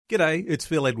G'day, it's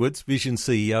Phil Edwards, Vision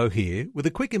CEO here, with a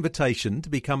quick invitation to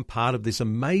become part of this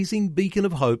amazing beacon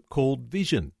of hope called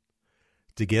Vision.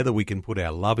 Together we can put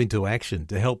our love into action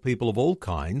to help people of all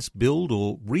kinds build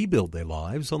or rebuild their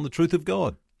lives on the truth of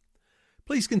God.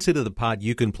 Please consider the part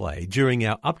you can play during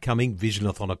our upcoming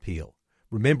Visionathon appeal,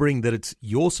 remembering that it's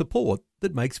your support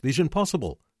that makes Vision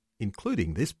possible,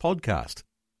 including this podcast.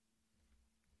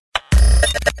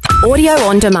 Audio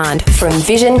on demand from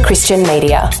Vision Christian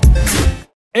Media.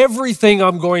 Everything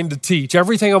I'm going to teach,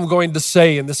 everything I'm going to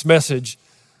say in this message,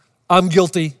 I'm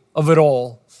guilty of it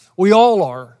all. We all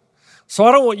are. So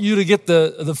I don't want you to get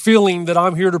the feeling that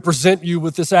I'm here to present you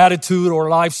with this attitude or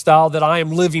lifestyle that I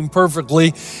am living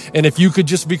perfectly, and if you could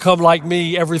just become like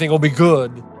me, everything will be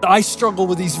good. I struggle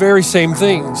with these very same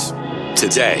things.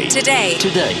 Today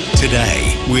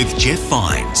with Jeff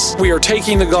Vines. We are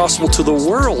taking the gospel to the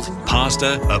world.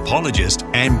 Pastor, apologist,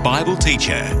 and Bible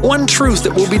teacher. One truth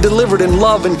that will be delivered in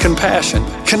love and compassion,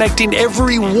 connecting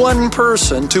every one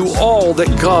person to all that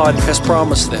God has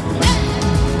promised them.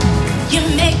 You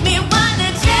make me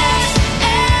wanna dance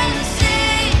and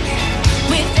sing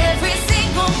with every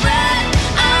single breath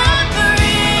I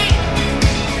breathe.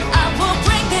 I will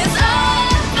bring this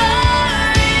offering.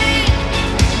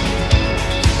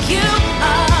 You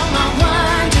are my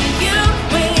wonder, you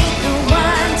with the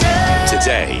wonder.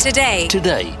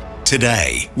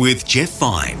 Today with Jeff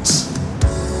Vines.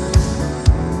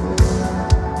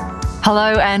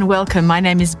 Hello and welcome. My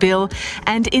name is Bill,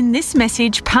 and in this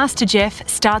message, Pastor Jeff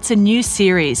starts a new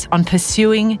series on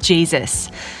pursuing Jesus.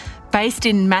 Based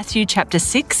in Matthew chapter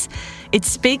 6, it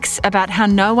speaks about how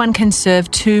no one can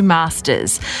serve two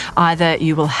masters. Either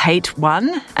you will hate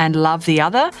one and love the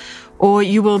other, or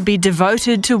you will be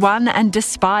devoted to one and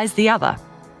despise the other.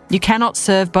 You cannot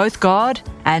serve both God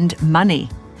and money.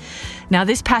 Now,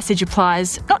 this passage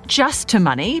applies not just to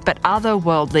money, but other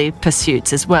worldly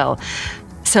pursuits as well.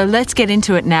 So let's get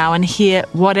into it now and hear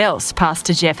what else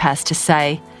Pastor Jeff has to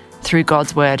say through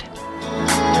God's Word.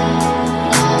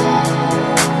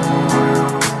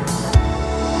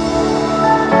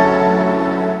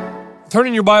 Turn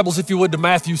in your Bibles, if you would, to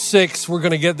Matthew 6. We're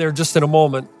going to get there just in a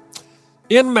moment.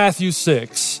 In Matthew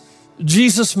 6,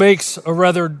 Jesus makes a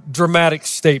rather dramatic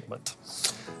statement.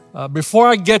 Before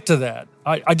I get to that,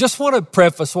 I just want to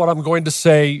preface what I'm going to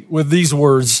say with these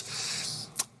words.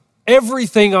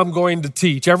 Everything I'm going to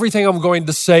teach, everything I'm going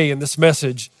to say in this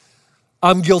message,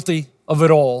 I'm guilty of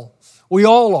it all. We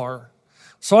all are.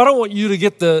 So I don't want you to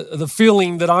get the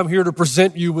feeling that I'm here to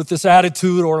present you with this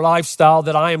attitude or lifestyle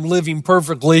that I am living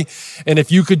perfectly, and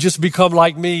if you could just become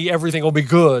like me, everything will be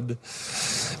good.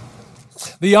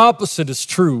 The opposite is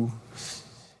true,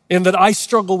 in that I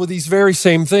struggle with these very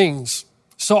same things.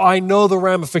 So I know the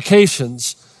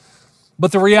ramifications.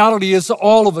 But the reality is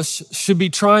all of us should be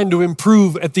trying to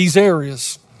improve at these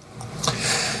areas.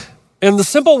 And the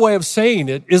simple way of saying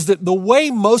it is that the way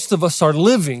most of us are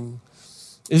living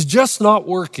is just not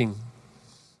working.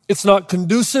 It's not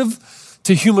conducive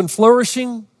to human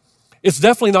flourishing. It's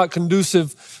definitely not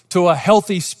conducive to a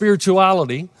healthy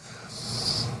spirituality.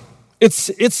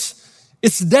 It's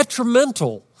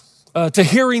detrimental to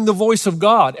hearing the voice of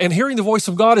God. And hearing the voice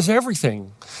of God is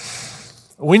everything.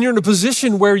 When you're in a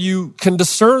position where you can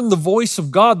discern the voice of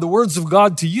God, the words of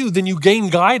God to you, then you gain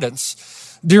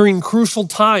guidance during crucial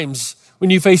times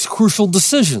when you face crucial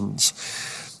decisions.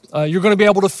 You're going to be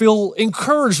able to feel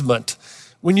encouragement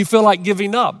when you feel like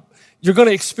giving up. You're going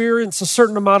to experience a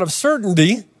certain amount of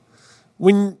certainty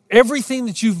when everything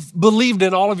that you've believed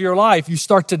in all of your life, you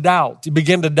start to doubt. You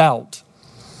begin to doubt.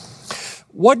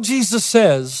 What Jesus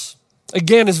says,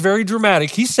 again, is very dramatic.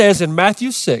 He says in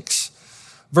Matthew 6,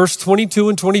 Verse 22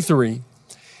 and 23,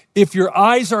 if your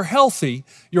eyes are healthy,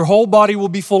 your whole body will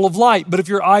be full of light. But if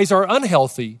your eyes are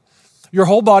unhealthy, your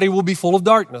whole body will be full of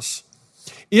darkness.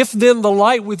 If then the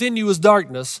light within you is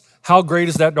darkness, how great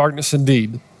is that darkness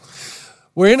indeed?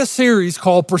 We're in a series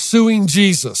called Pursuing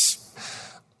Jesus.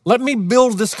 Let me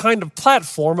build this kind of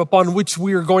platform upon which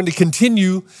we are going to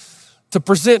continue to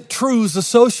present truths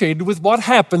associated with what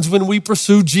happens when we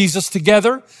pursue Jesus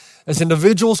together, as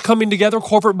individuals coming together,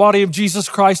 corporate body of Jesus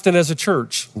Christ, and as a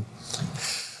church.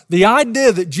 The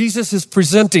idea that Jesus is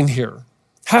presenting here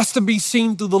has to be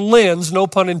seen through the lens, no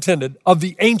pun intended, of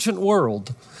the ancient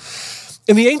world.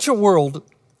 In the ancient world,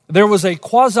 there was a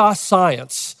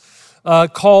quasi-science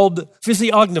called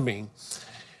physiognomy.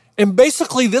 And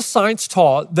basically, this science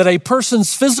taught that a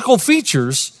person's physical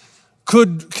features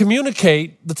could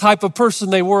communicate the type of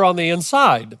person they were on the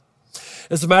inside.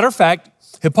 As a matter of fact,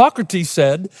 Hippocrates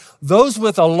said, those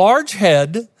with a large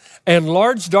head and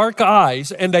large dark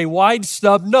eyes and a wide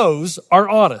stub nose are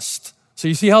honest. So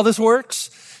you see how this works?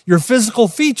 Your physical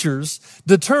features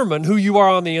determine who you are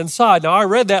on the inside. Now, I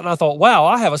read that and I thought, wow,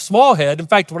 I have a small head. In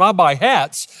fact, when I buy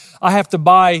hats, I have to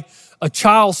buy a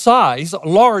child size,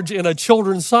 large in a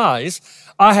children's size.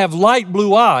 I have light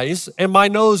blue eyes, and my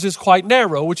nose is quite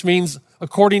narrow, which means,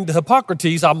 according to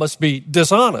Hippocrates, I must be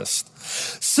dishonest.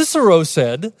 Cicero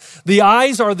said, the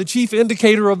eyes are the chief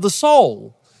indicator of the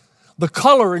soul. The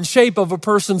color and shape of a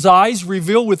person's eyes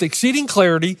reveal with exceeding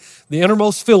clarity the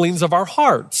innermost feelings of our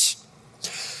hearts.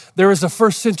 There is a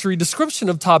first century description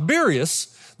of Tiberius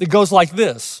that goes like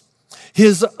this.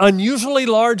 His unusually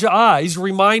large eyes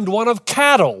remind one of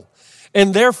cattle,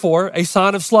 and therefore a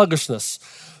sign of sluggishness.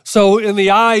 So in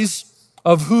the eyes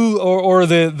of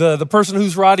the person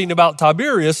who's writing about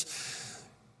Tiberius,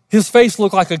 his face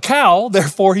looked like a cow,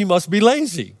 therefore he must be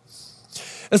lazy.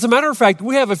 As a matter of fact,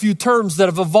 we have a few terms that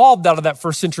have evolved out of that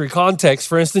first century context.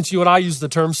 For instance, you and I use the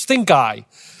term stink eye.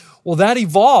 Well, that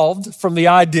evolved from the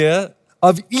idea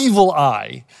of evil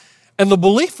eye. And the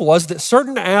belief was that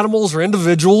certain animals or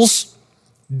individuals,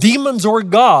 demons or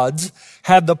gods,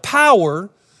 had the power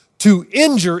to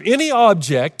injure any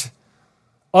object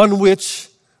on which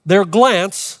their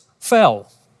glance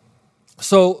fell.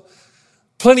 So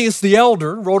Plinius the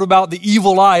Elder wrote about the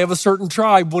evil eye of a certain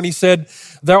tribe when he said,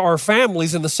 there are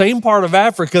families in the same part of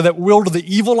Africa that wield the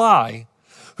evil eye,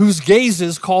 whose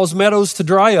gazes cause meadows to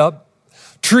dry up,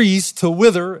 trees to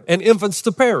wither, and infants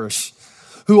to perish,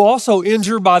 who also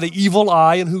injure by the evil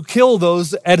eye and who kill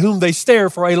those at whom they stare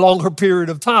for a longer period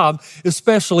of time,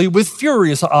 especially with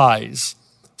furious eyes.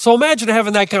 So imagine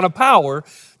having that kind of power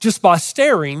just by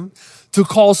staring to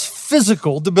cause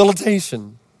physical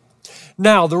debilitation.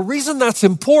 Now, the reason that's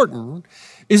important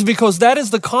is because that is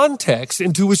the context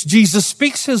into which Jesus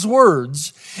speaks his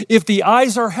words. If the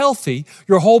eyes are healthy,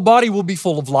 your whole body will be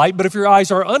full of light. But if your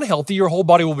eyes are unhealthy, your whole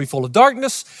body will be full of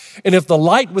darkness. And if the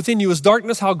light within you is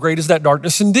darkness, how great is that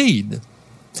darkness indeed?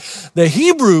 The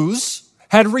Hebrews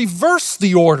had reversed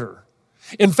the order.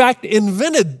 In fact,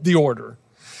 invented the order.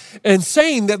 And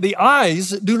saying that the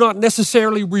eyes do not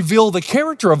necessarily reveal the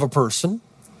character of a person.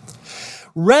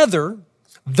 Rather,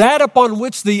 that upon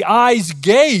which the eyes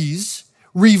gaze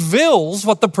reveals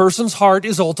what the person's heart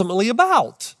is ultimately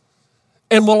about,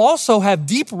 and will also have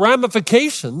deep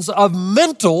ramifications of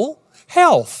mental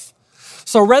health.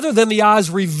 So rather than the eyes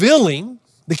revealing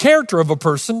the character of a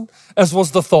person, as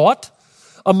was the thought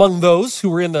among those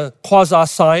who were in the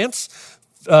quasi-science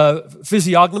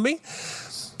physiognomy,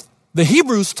 the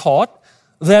Hebrews taught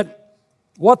that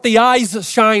what the eyes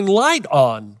shine light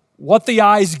on, what the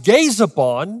eyes gaze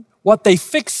upon, what they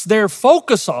fix their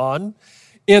focus on,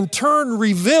 in turn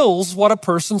reveals what a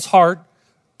person's heart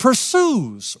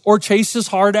pursues or chases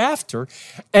hard after,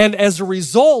 and as a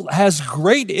result has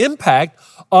great impact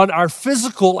on our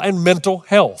physical and mental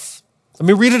health. Let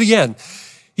me read it again.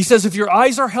 He says, if your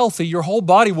eyes are healthy, your whole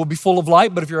body will be full of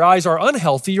light, but if your eyes are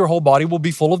unhealthy, your whole body will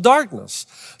be full of darkness.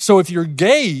 So if your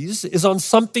gaze is on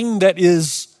something that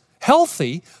is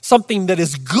healthy, something that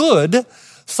is good,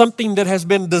 something that has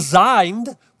been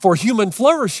designed for human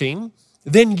flourishing,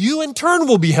 then you in turn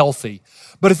will be healthy.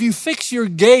 But if you fix your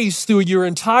gaze through your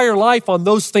entire life on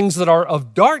those things that are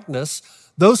of darkness,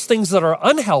 those things that are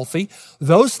unhealthy,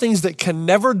 those things that can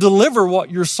never deliver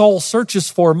what your soul searches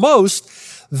for most,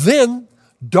 then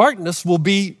darkness will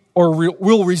be or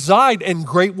will reside, and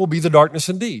great will be the darkness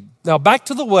indeed. Now back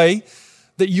to the way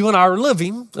that you and I are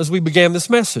living as we began this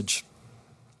message.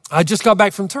 I just got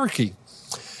back from Turkey.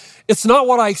 It's not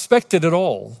what I expected at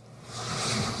all.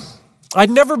 I'd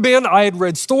never been. I had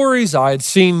read stories. I had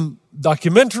seen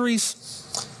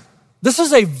documentaries. This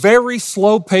is a very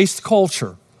slow-paced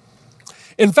culture.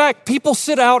 In fact, people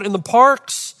sit out in the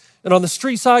parks and on the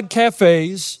street-side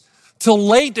cafes till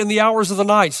late in the hours of the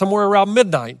night, somewhere around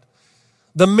midnight.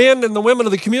 The men and the women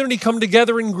of the community come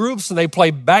together in groups and they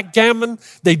play backgammon.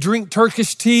 They drink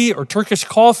Turkish tea or Turkish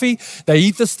coffee. They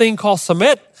eat this thing called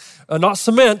samet. Not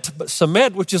cement, but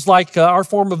samet, which is like our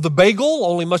form of the bagel,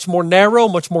 only much more narrow,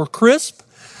 much more crisp.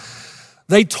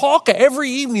 They talk every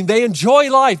evening. They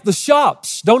enjoy life. The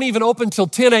shops don't even open till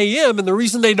 10 a.m. And the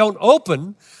reason they don't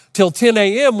open till 10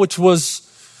 a.m., which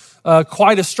was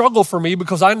quite a struggle for me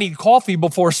because I need coffee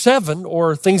before 7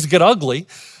 or things get ugly.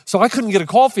 So I couldn't get a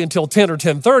coffee until 10 or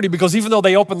 10:30 because even though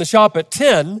they open the shop at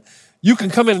 10, you can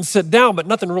come in and sit down, but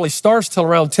nothing really starts till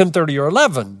around 10:30 or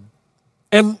 11.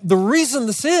 And the reason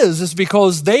this is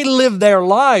because they live their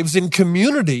lives in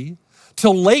community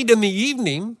till late in the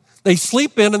evening. They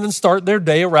sleep in and then start their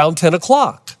day around 10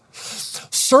 o'clock.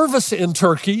 Service in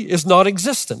Turkey is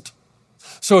non-existent.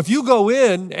 So if you go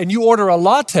in and you order a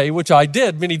latte, which I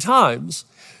did many times,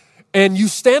 and you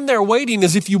stand there waiting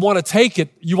as if you want to take it,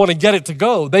 you want to get it to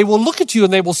go, they will look at you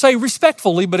and they will say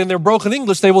respectfully, but in their broken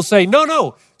English, they will say,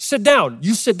 no, sit down,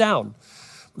 you sit down.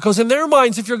 Because in their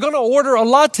minds, if you're going to order a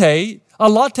latte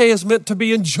is meant to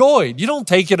be enjoyed. You don't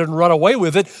take it and run away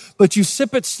with it, but you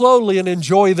sip it slowly and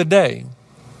enjoy the day.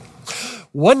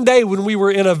 One day when we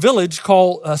were in a village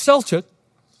called Selchuk,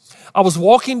 I was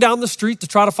walking down the street to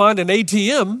try to find an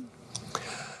ATM.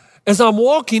 As I'm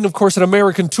walking, of course, an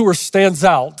American tourist stands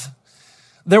out.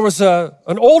 There was an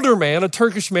older man, a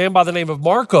Turkish man by the name of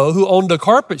Marco, who owned a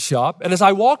carpet shop. And as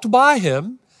I walked by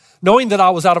him, knowing that I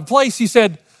was out of place, he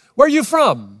said, "Where are you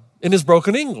from?" in his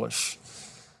broken English.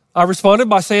 I responded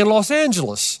by saying Los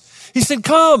Angeles. He said,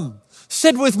 "Come,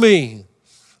 sit with me.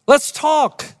 Let's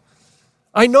talk.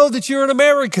 I know that you're an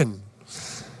American.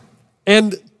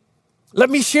 And let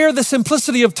me share the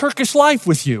simplicity of Turkish life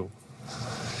with you."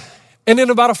 And in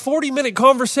about a 40-minute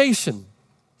conversation,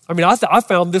 I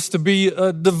found this to be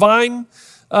a divine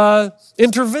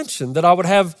intervention, that I would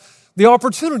have the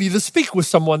opportunity to speak with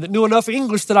someone that knew enough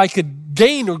English that I could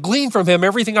gain or glean from him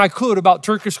everything I could about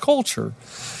Turkish culture.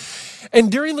 And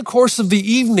during the course of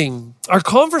the evening, our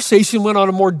conversation went on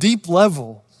a more deep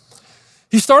level.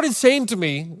 He started saying to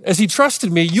me, as he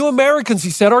trusted me, "You Americans," he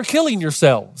said, "are killing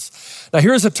yourselves." Now,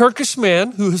 here's a Turkish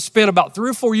man who has spent about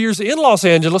 3 or 4 years in Los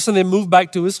Angeles and then moved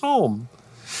back to his home.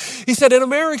 He said, "In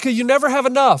America, you never have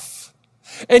enough.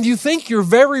 And you think you're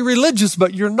very religious,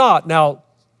 but you're not." Now,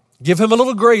 give him a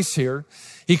little grace here.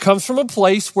 He comes from a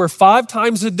place where 5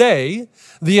 times a day,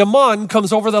 the Imam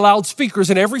comes over the loudspeakers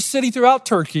in every city throughout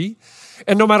Turkey.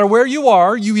 And no matter where you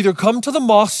are, you either come to the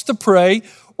mosque to pray,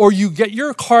 or you get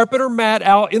your carpet or mat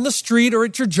out in the street or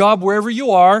at your job, wherever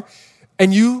you are,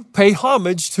 and you pay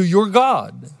homage to your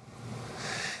God.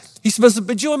 He says,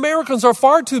 "But you Americans are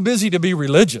far too busy to be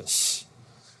religious,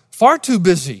 far too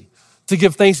busy to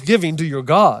give thanksgiving to your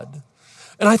God."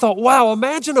 And I thought, wow,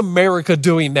 imagine America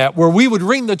doing that, where we would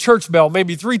ring the church bell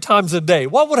maybe 3 times a day.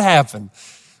 What would happen?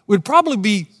 We'd probably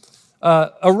be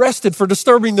arrested for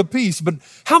disturbing the peace. But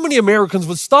how many Americans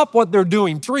would stop what they're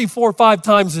doing 3, 4, 5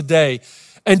 times a day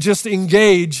and just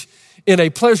engage in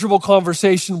a pleasurable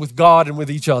conversation with God and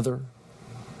with each other?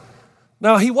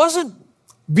 Now, he wasn't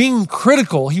being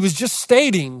critical. He was just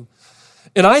stating,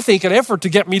 and I think an effort to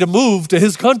get me to move to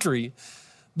his country,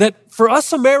 that for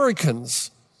us Americans,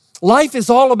 life is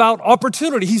all about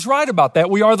opportunity. He's right about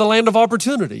that. We are the land of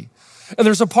opportunity. And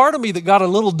there's a part of me that got a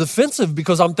little defensive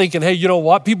because I'm thinking, hey, you know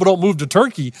what? People don't move to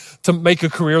Turkey to make a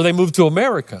career. They move to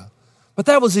America. But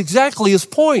that was exactly his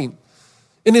point.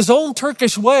 In his own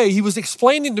Turkish way, he was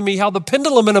explaining to me how the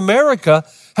pendulum in America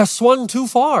has swung too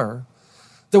far,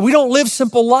 that we don't live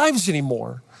simple lives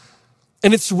anymore.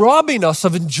 And it's robbing us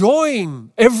of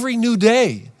enjoying every new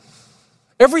day.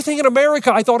 Everything in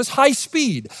America, I thought, is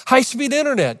high-speed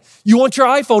internet. You want your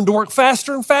iPhone to work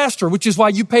faster and faster, which is why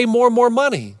you pay more and more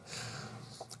money.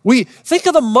 We think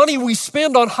of the money we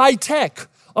spend on high tech,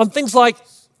 on things like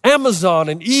Amazon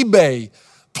and eBay,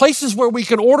 places where we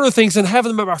can order things and have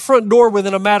them at our front door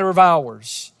within a matter of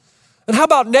hours. And how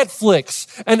about Netflix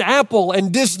and Apple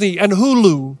and Disney and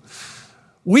Hulu?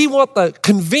 We want the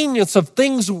convenience of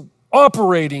things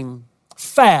operating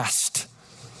fast.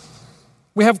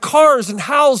 We have cars and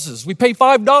houses. We pay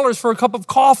 $5 for a cup of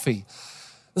coffee.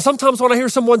 And sometimes when I hear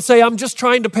someone say, "I'm just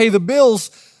trying to pay the bills,"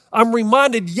 I'm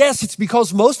reminded, yes, it's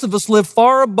because most of us live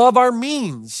far above our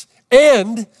means.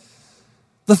 And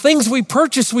the things we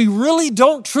purchase, we really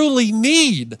don't truly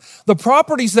need. The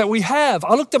properties that we have.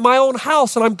 I looked at my own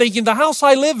house and I'm thinking, the house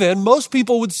I live in, most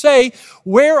people would say,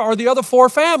 where are the other 4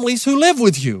 families who live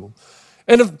with you?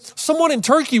 And if someone in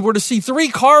Turkey were to see 3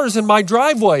 cars in my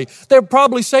driveway, they'd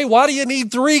probably say, why do you need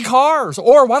 3 cars?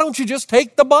 Or why don't you just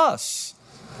take the bus?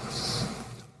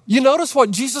 You notice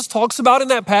what Jesus talks about in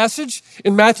that passage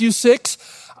in Matthew 6?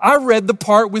 I read the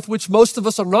part with which most of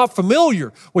us are not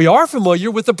familiar. We are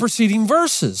familiar with the preceding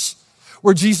verses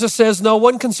where Jesus says, no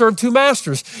one can serve 2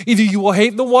 masters. Either you will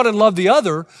hate the one and love the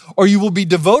other, or you will be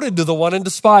devoted to the one and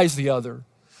despise the other.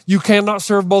 You cannot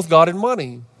serve both God and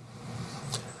money.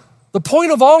 The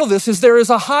point of all of this is there is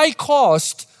a high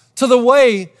cost to the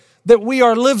way that we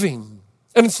are living.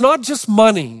 And it's not just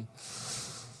money.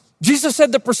 Jesus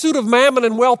said the pursuit of mammon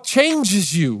and wealth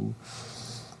changes you.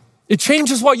 It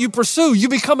changes what you pursue. You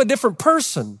become a different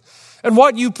person. And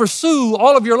what you pursue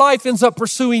all of your life ends up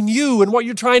pursuing you. And what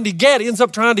you're trying to get ends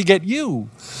up trying to get you.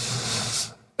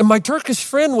 And my Turkish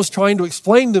friend was trying to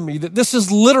explain to me that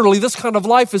this kind of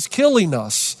life is killing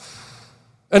us.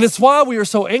 And it's why we are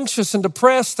so anxious and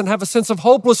depressed and have a sense of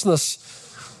hopelessness.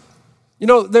 You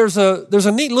know, there's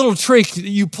a neat little trick that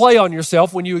you play on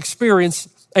yourself when you experience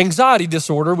anxiety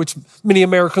disorder, which many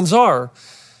Americans are.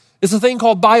 It's a thing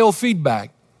called biofeedback.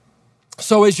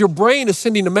 So as your brain is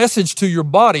sending a message to your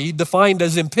body defined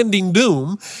as impending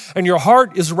doom, and your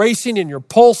heart is racing and your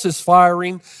pulse is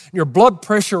firing, and your blood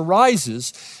pressure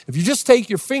rises, if you just take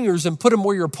your fingers and put them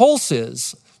where your pulse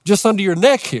is, just under your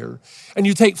neck here, and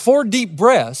you take 4 deep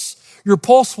breaths, your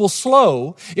pulse will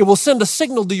slow. It will send a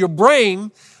signal to your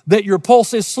brain that your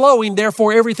pulse is slowing,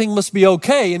 therefore everything must be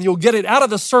okay, and you'll get it out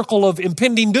of the circle of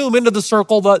impending doom into the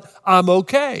circle that I'm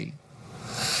okay.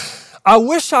 I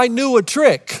wish I knew a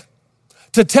trick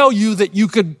to tell you that you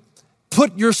could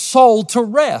put your soul to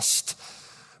rest.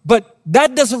 But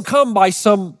that doesn't come by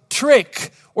some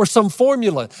trick or some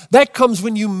formula. That comes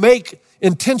when you make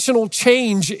intentional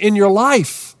change in your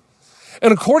life.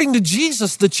 And according to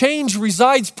Jesus, the change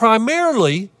resides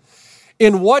primarily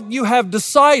in what you have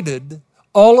decided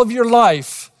all of your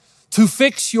life to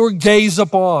fix your gaze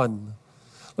upon.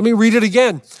 Let me read it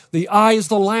again. The eye is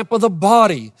the lamp of the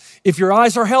body. If your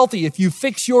eyes are healthy, if you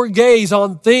fix your gaze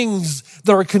on things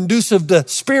that are conducive to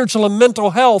spiritual and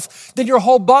mental health, then your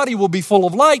whole body will be full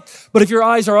of light. But if your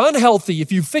eyes are unhealthy,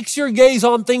 if you fix your gaze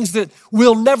on things that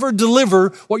will never deliver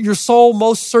what your soul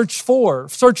most searches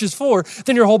for,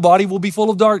 then your whole body will be full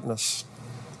of darkness.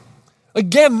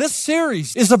 Again, this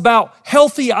series is about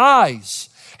healthy eyes,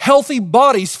 healthy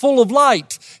bodies full of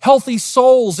light, healthy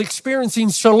souls experiencing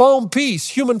shalom, peace,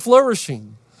 human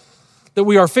flourishing. That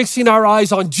we are fixing our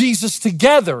eyes on Jesus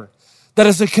together, that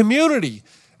as a community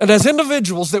and as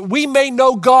individuals that we may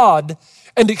know God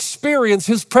and experience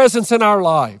His presence in our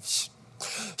lives.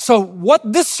 So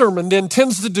what this sermon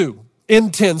intends to do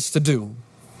is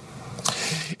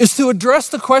to address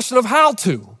the question of how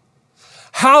to.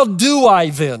 How do I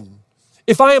then?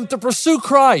 If I am to pursue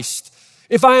Christ,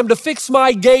 if I am to fix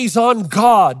my gaze on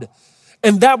God,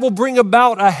 and that will bring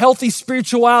about a healthy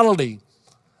spirituality,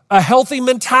 a healthy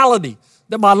mentality,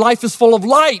 that my life is full of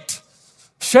light,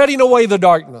 shedding away the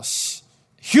darkness,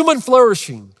 human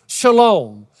flourishing,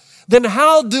 shalom, then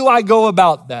how do I go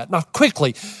about that? Now,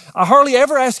 quickly, I hardly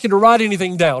ever ask you to write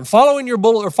anything down. Follow in your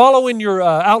bullet or follow in your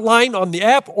outline on the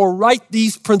app or write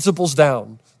these principles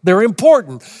down. They're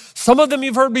important. Some of them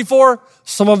you've heard before,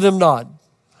 some of them not.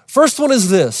 First one is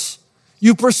this.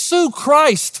 You pursue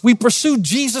Christ. We pursue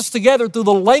Jesus together through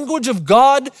the language of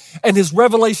God and His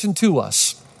revelation to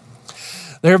us.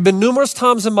 There have been numerous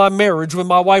times in my marriage when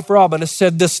my wife Robin has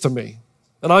said this to me,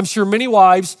 and I'm sure many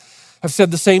wives have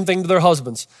said the same thing to their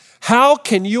husbands. How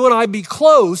can you and I be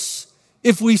close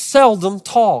if we seldom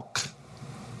talk?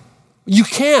 You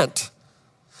can't.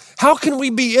 How can we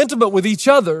be intimate with each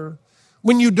other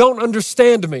when you don't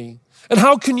understand me? And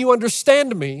how can you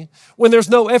understand me when there's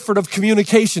no effort of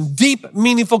communication, deep,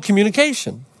 meaningful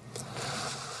communication?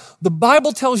 The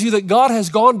Bible tells you that God has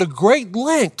gone to great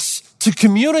lengths to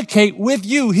communicate with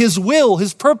you His will,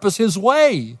 His purpose, His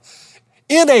way,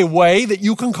 in a way that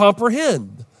you can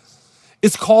comprehend.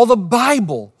 It's called the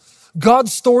Bible.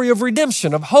 God's story of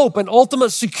redemption, of hope, and ultimate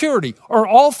security are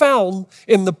all found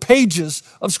in the pages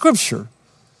of Scripture.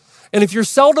 And if you're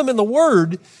seldom in the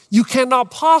Word, you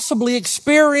cannot possibly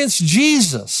experience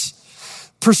Jesus.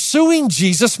 Pursuing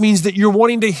Jesus means that you're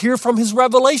wanting to hear from His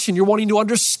revelation. You're wanting to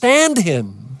understand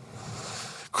Him.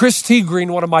 Chris T.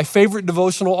 Green, one of my favorite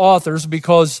devotional authors,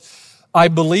 because I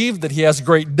believe that he has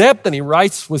great depth and he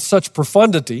writes with such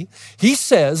profundity. He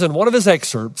says in one of his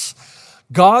excerpts,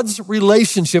 God's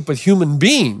relationship with human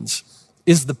beings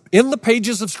is in the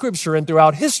pages of Scripture and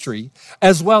throughout history,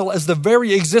 as well as the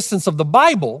very existence of the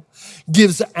Bible,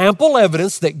 gives ample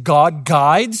evidence that God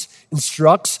guides,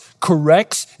 instructs,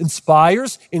 corrects,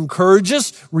 inspires,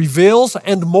 encourages, reveals,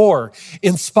 and more.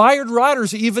 Inspired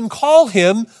writers even call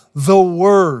Him the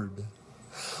Word.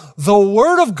 The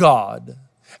Word of God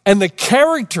and the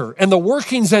character and the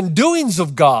workings and doings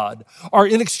of God are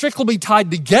inextricably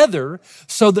tied together,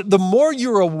 so that the more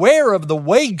you're aware of the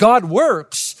way God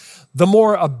works, the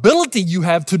more ability you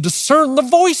have to discern the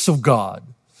voice of God.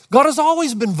 God has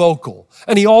always been vocal,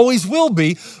 and He always will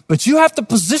be, but you have to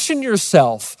position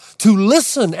yourself to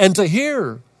listen and to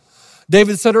hear.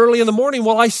 David said early in the morning,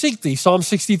 "Will I seek Thee?" Psalm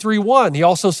 63:1. He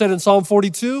also said in Psalm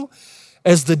 42,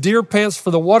 "As the deer pants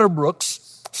for the water brooks,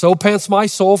 so pants my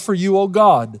soul for You, O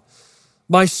God.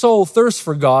 My soul thirsts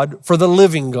for God, for the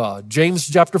living God." James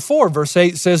chapter 4, verse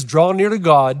 8 says, "Draw near to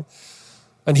God,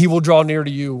 and He will draw near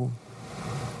to you."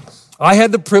 I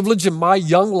had the privilege in my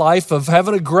young life of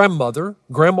having a grandmother,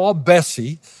 Grandma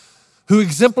Bessie, who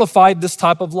exemplified this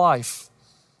type of life.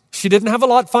 She didn't have a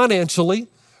lot financially.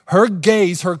 Her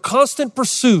gaze, her constant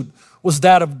pursuit was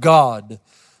that of God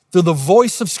through the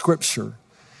voice of Scripture.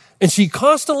 And she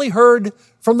constantly heard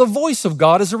from the voice of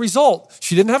God as a result.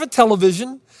 She didn't have a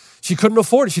television. She couldn't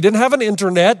afford it. She didn't have an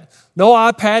internet, no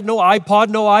iPad, no iPod,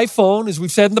 no iPhone. As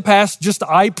we've said in the past, just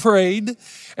I prayed.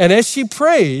 And as she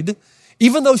prayed,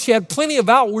 even though she had plenty of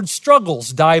outward struggles,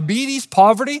 diabetes,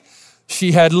 poverty,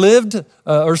 she had lived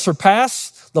or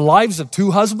surpassed the lives of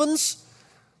 2 husbands,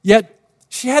 yet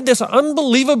she had this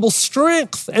unbelievable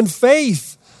strength and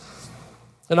faith.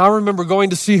 And I remember going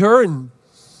to see her and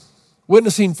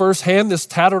witnessing firsthand this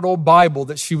tattered old Bible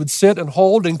that she would sit and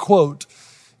hold and quote,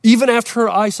 even after her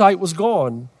eyesight was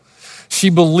gone. She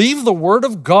believed the Word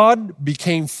of God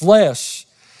became flesh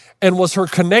and was her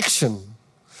connection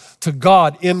to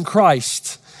God in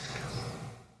Christ.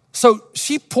 So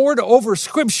she pored over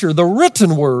Scripture, the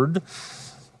written Word,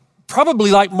 probably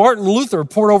like Martin Luther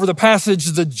pored over the passage,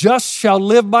 the just shall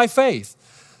live by faith.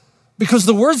 Because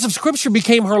the words of Scripture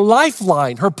became her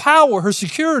lifeline, her power, her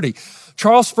security.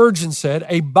 Charles Spurgeon said,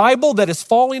 a Bible that is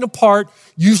falling apart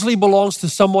usually belongs to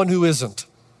someone who isn't.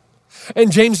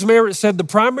 And James Merritt said, the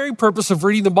primary purpose of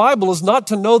reading the Bible is not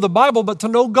to know the Bible, but to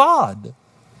know God.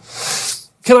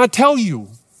 Can I tell you,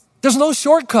 there's no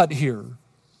shortcut here.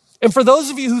 And for those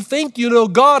of you who think you know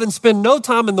God and spend no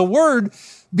time in the Word,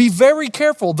 be very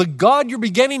careful. The God you're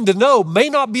beginning to know may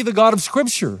not be the God of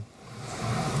Scripture.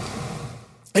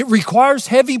 It requires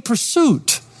heavy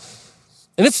pursuit.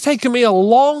 And it's taken me a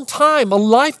long time, a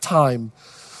lifetime,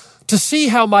 to see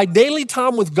how my daily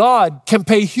time with God can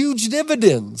pay huge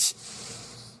dividends.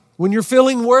 When you're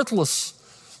feeling worthless,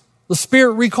 the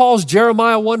Spirit recalls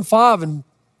Jeremiah 1:5 and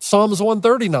Psalms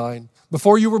 139.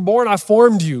 Before you were born, I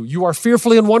formed you. You are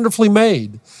fearfully and wonderfully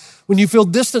made. When you feel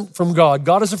distant from God,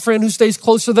 God is a friend who stays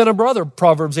closer than a brother,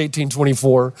 Proverbs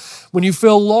 18:24. When you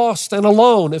feel lost and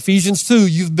alone, Ephesians 2,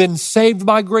 you've been saved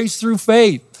by grace through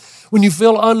faith. When you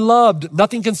feel unloved,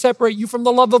 nothing can separate you from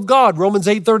the love of God, Romans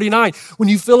 8:39. When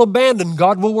you feel abandoned,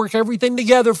 God will work everything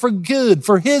together for good,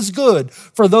 for His good,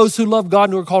 for those who love God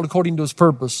and who are called according to His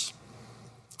purpose.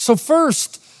 So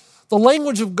first, the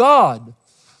language of God.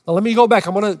 Now let me go back.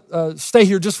 I'm going to stay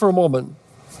here just for a moment.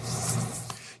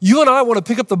 You and I want to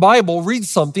pick up the Bible, read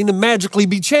something, and magically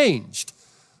be changed.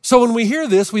 So when we hear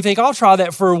this, we think, I'll try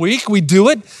that for a week. We do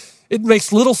it. It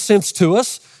makes little sense to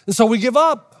us, and so we give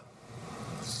up.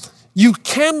 You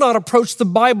cannot approach the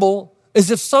Bible as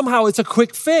if somehow it's a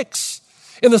quick fix.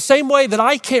 In the same way that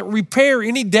I can't repair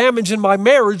any damage in my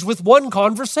marriage with one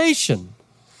conversation.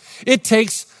 It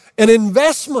takes an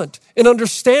investment in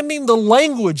understanding the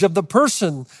language of the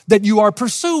person that you are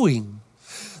pursuing.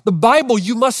 The Bible,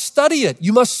 you must study it.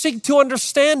 You must seek to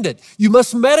understand it. You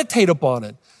must meditate upon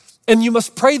it. And you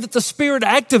must pray that the Spirit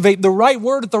activate the right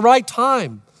word at the right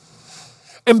time.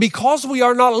 And because we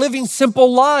are not living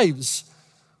simple lives,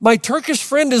 my Turkish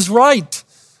friend is right.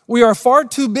 We are far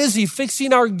too busy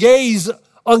fixing our gaze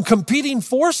on competing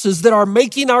forces that are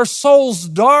making our souls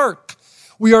dark.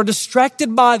 We are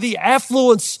distracted by the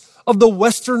affluence of the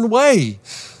Western way.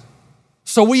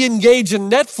 So we engage in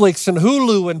Netflix and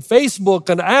Hulu and Facebook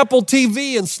and Apple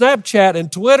TV and Snapchat and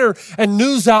Twitter and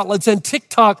news outlets and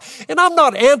TikTok. And I'm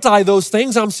not anti those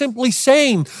things. I'm simply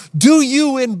saying, do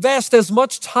you invest as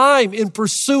much time in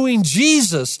pursuing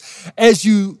Jesus as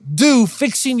you do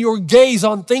fixing your gaze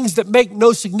on things that make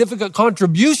no significant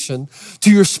contribution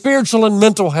to your spiritual and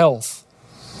mental health?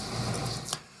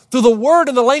 Through the word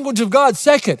and the language of God.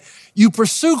 Second, you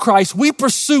pursue Christ. We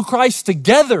pursue Christ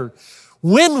together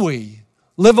when we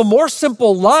live a more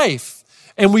simple life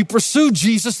and we pursue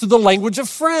Jesus through the language of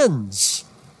friends.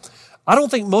 I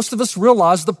don't think most of us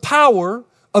realize the power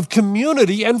of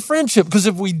community and friendship, because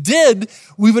if we did,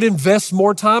 we would invest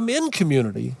more time in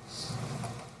community.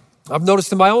 I've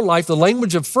noticed in my own life, the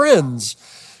language of friends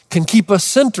can keep us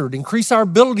centered, increase our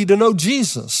ability to know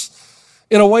Jesus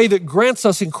in a way that grants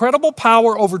us incredible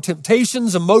power over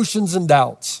temptations, emotions, and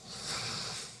doubts.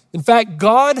 In fact,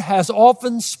 God has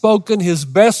often spoken His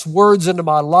best words into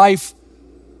my life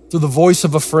through the voice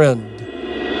of a friend.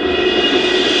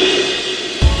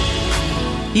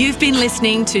 You've been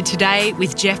listening to Today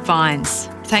with Jeff Vines.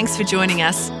 Thanks for joining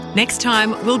us. Next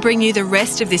time, we'll bring you the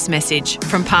rest of this message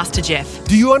from Pastor Jeff.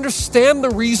 Do you understand the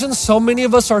reason so many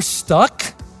of us are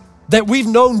stuck? That we've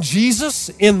known Jesus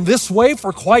in this way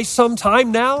for quite some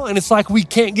time now, and it's like we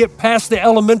can't get past the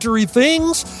elementary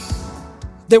things?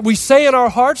 That we say in our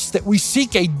hearts that we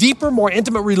seek a deeper, more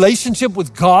intimate relationship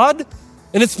with God,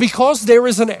 and it's because there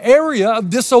is an area of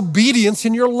disobedience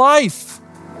in your life,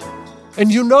 and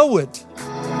you know it.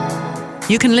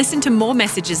 You can listen to more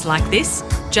messages like this.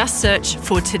 Just search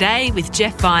for Today with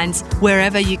Jeff Vines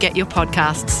wherever you get your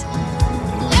podcasts.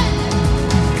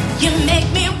 You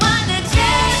make me wanna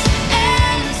dance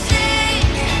and sing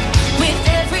with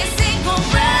every single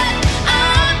breath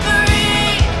I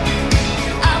breathe.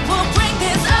 I will bring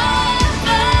this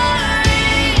over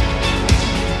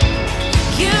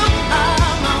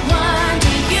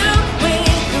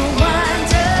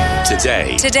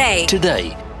Today.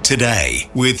 Today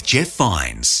with Jeff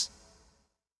Vines.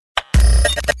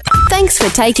 Thanks for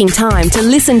taking time to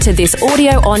listen to this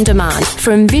audio on demand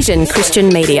from Vision Christian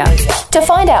Media. To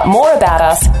find out more about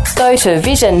us, go to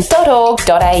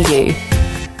vision.org.au.